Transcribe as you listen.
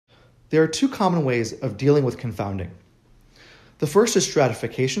There are two common ways of dealing with confounding. The first is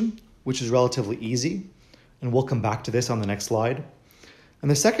stratification, which is relatively easy, and we'll come back to this on the next slide.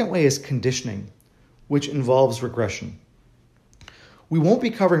 And the second way is conditioning, which involves regression. We won't be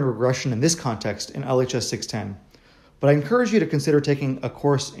covering regression in this context in LHS 610, but I encourage you to consider taking a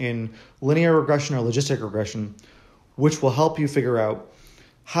course in linear regression or logistic regression, which will help you figure out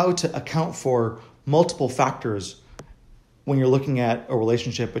how to account for multiple factors when you're looking at a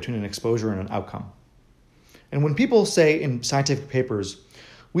relationship between an exposure and an outcome. And when people say in scientific papers,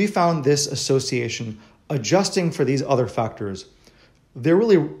 we found this association adjusting for these other factors, they're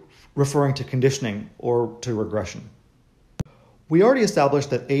really referring to conditioning or to regression. We already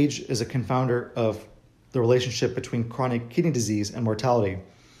established that age is a confounder of the relationship between chronic kidney disease and mortality.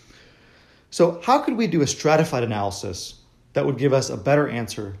 So how could we do a stratified analysis that would give us a better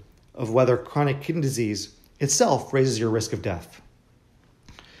answer of whether chronic kidney disease itself raises your risk of death?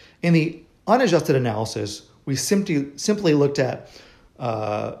 In the unadjusted analysis, we simply looked at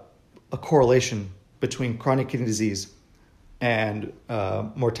a correlation between chronic kidney disease and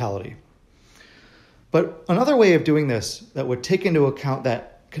mortality. But another way of doing this that would take into account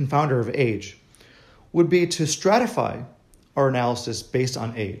that confounder of age would be to stratify our analysis based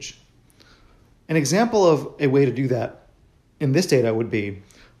on age. An example of a way to do that in this data would be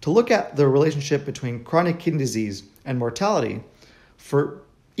to look at the relationship between chronic kidney disease and mortality for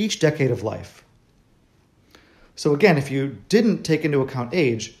each decade of life. So again, if you didn't take into account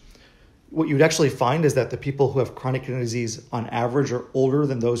age, what you'd actually find is that the people who have chronic kidney disease on average are older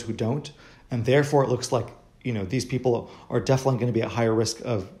than those who don't, and therefore it looks like these people are definitely going to be at higher risk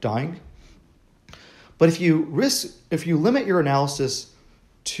of dying. But if you limit your analysis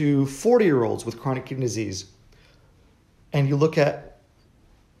to 40-year-olds with chronic kidney disease, and you look at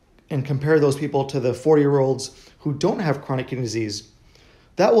and compare those people to the 40-year-olds who don't have chronic kidney disease,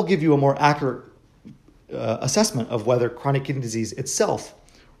 that will give you a more accurate assessment of whether chronic kidney disease itself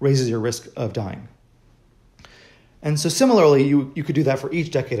raises your risk of dying. And so similarly, you could do that for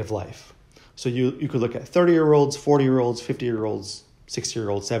each decade of life. So you could look at 30-year-olds, 40-year-olds, 50-year-olds,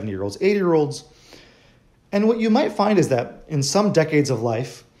 60-year-olds, 70-year-olds, 80-year-olds. And what you might find is that in some decades of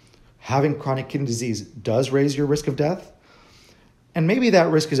life, having chronic kidney disease does raise your risk of death. And maybe that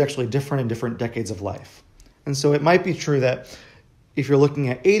risk is actually different in different decades of life. And so it might be true that if you're looking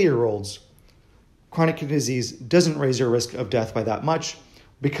at 80-year-olds, chronic kidney disease doesn't raise your risk of death by that much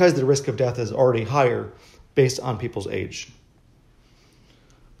because the risk of death is already higher based on people's age.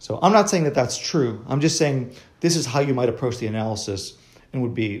 So I'm not saying that that's true. I'm just saying this is how you might approach the analysis and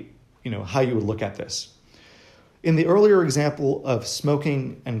would be, how you would look at this. In the earlier example of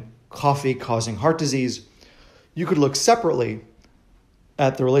smoking and coffee causing heart disease, you could look separately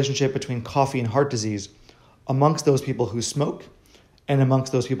at the relationship between coffee and heart disease amongst those people who smoke and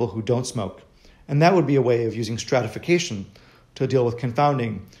amongst those people who don't smoke. And that would be a way of using stratification to deal with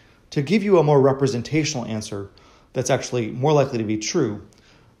confounding, to give you a more representational answer that's actually more likely to be true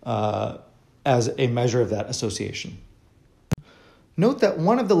as a measure of that association. Note that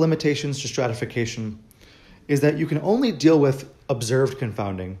one of the limitations to stratification is that you can only deal with observed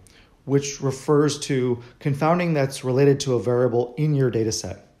confounding, which refers to confounding that's related to a variable in your data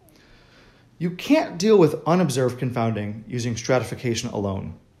set. You can't deal with unobserved confounding using stratification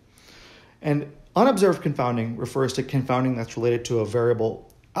alone. And unobserved confounding refers to confounding that's related to a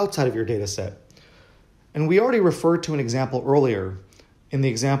variable outside of your data set. And we already referred to an example earlier in the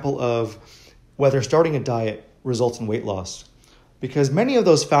example of whether starting a diet results in weight loss. Because many of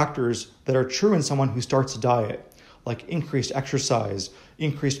those factors that are true in someone who starts a diet, like increased exercise,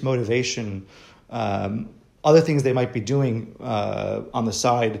 increased motivation, other things they might be doing on the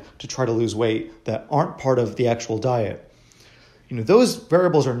side to try to lose weight that aren't part of the actual diet, those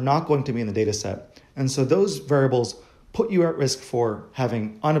variables are not going to be in the data set. And so those variables put you at risk for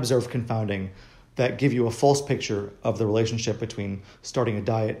having unobserved confounding that give you a false picture of the relationship between starting a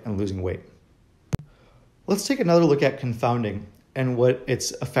diet and losing weight. Let's take another look at confounding and what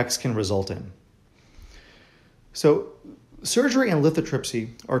its effects can result in. So, surgery and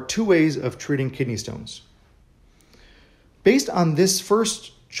lithotripsy are two ways of treating kidney stones. Based on this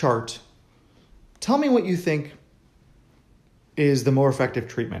first chart, tell me what you think is the more effective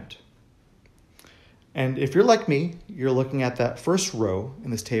treatment. And if you're like me, you're looking at that first row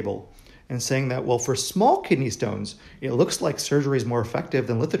in this table and saying that, well, for small kidney stones, it looks like surgery is more effective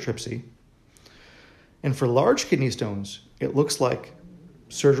than lithotripsy. And for large kidney stones, it looks like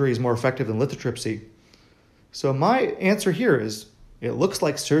surgery is more effective than lithotripsy. So my answer here is, it looks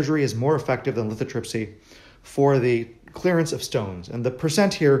like surgery is more effective than lithotripsy for the clearance of stones. And the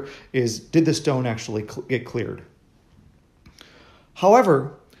percent here is, did the stone actually get cleared?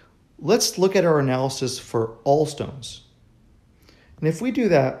 However, let's look at our analysis for all stones. And if we do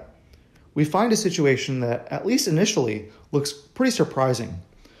that, we find a situation that, at least initially, looks pretty surprising.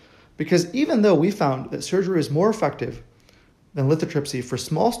 Because even though we found that surgery is more effective than lithotripsy for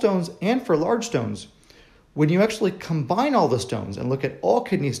small stones and for large stones, when you actually combine all the stones and look at all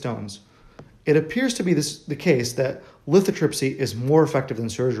kidney stones, it appears to be the case that lithotripsy is more effective than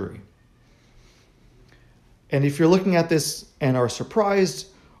surgery. And if you're looking at this and are surprised,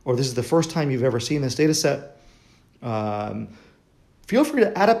 or this is the first time you've ever seen this data set, feel free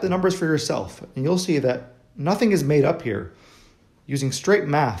to add up the numbers for yourself, and you'll see that nothing is made up here. Using straight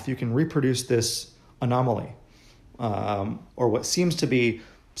math, you can reproduce this anomaly, or what seems to be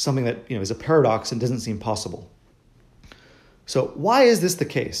something that is a paradox and doesn't seem possible. So why is this the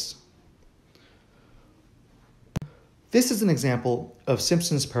case? This is an example of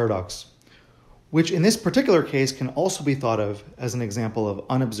Simpson's paradox, which in this particular case can also be thought of as an example of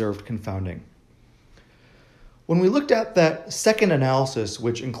unobserved confounding. When we looked at that second analysis,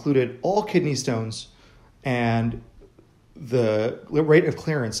 which included all kidney stones and the rate of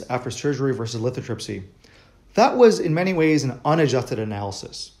clearance after surgery versus lithotripsy, that was in many ways an unadjusted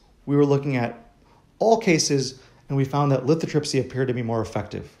analysis. We were looking at all cases and we found that lithotripsy appeared to be more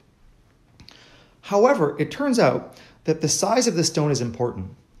effective. However, it turns out that the size of the stone is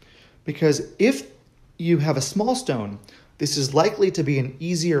important, because if you have a small stone, this is likely to be an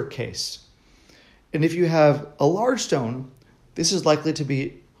easier case. And if you have a large stone, this is likely to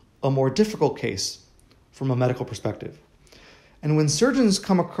be a more difficult case from a medical perspective. And when surgeons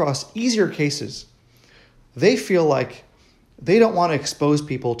come across easier cases, they feel like they don't want to expose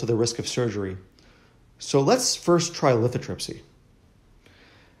people to the risk of surgery. So let's first try lithotripsy.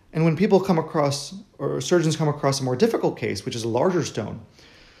 And when people come across, or surgeons come across a more difficult case, which is a larger stone,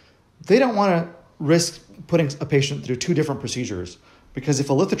 they don't want to risk putting a patient through two different procedures, because if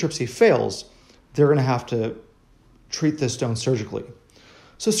a lithotripsy fails, they're going to have to treat this stone surgically.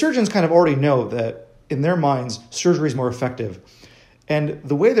 So surgeons kind of already know that in their minds, surgery is more effective. And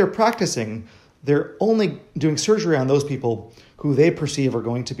the way they're practicing, they're only doing surgery on those people who they perceive are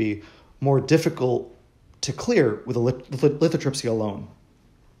going to be more difficult to clear with a lithotripsy alone.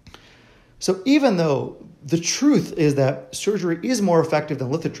 So even though the truth is that surgery is more effective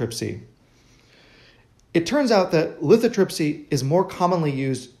than lithotripsy, it turns out that lithotripsy is more commonly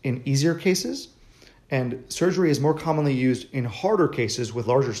used in easier cases, and surgery is more commonly used in harder cases with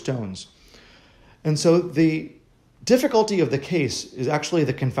larger stones. And so the difficulty of the case is actually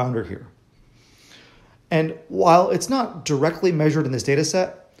the confounder here. And while it's not directly measured in this data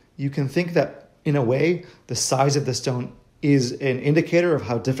set, you can think that, in a way, the size of the stone is an indicator of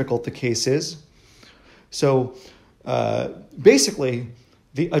how difficult the case is. So basically,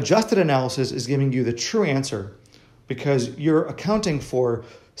 the adjusted analysis is giving you the true answer because you're accounting for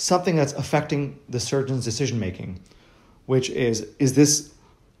something that's affecting the surgeon's decision-making, which is this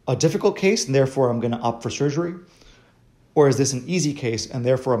a difficult case and therefore I'm going to opt for surgery? Or is this an easy case and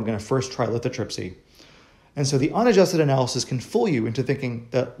therefore I'm going to first try lithotripsy? And so the unadjusted analysis can fool you into thinking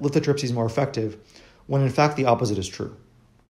that lithotripsy is more effective when in fact the opposite is true.